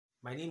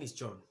My name is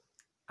John,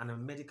 and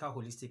I'm a medical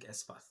holistic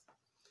expert.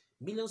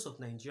 Millions of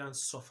Nigerians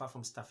suffer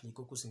from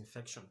staphylococcus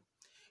infection.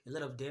 A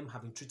lot of them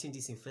have been treating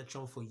this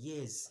infection for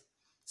years,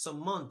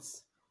 some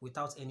months,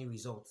 without any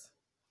result.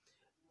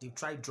 They've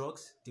tried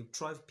drugs, they've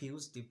tried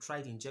pills, they've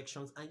tried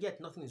injections, and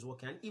yet nothing is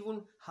working, and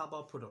even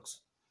herbal products.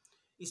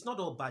 It's not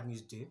all bad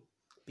news though,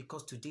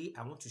 because today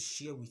I want to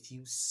share with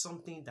you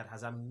something that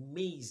has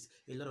amazed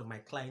a lot of my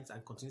clients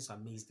and continues to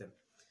amaze them.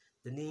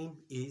 The name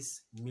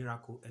is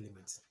Miracle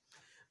Element.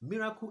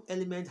 Miracle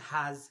Element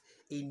has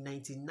a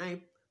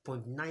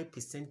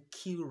 99.9%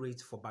 kill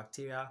rate for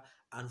bacteria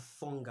and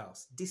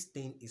fungals. This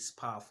thing is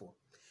powerful.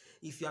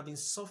 If you have been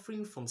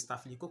suffering from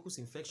staphylococcus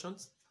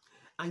infections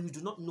and you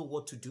do not know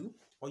what to do,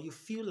 or you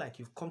feel like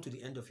you've come to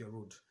the end of your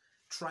road,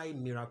 try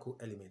Miracle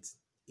Element.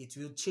 It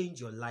will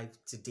change your life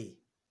today.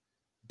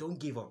 Don't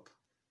give up.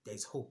 There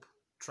is hope.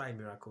 Try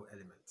Miracle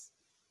Element.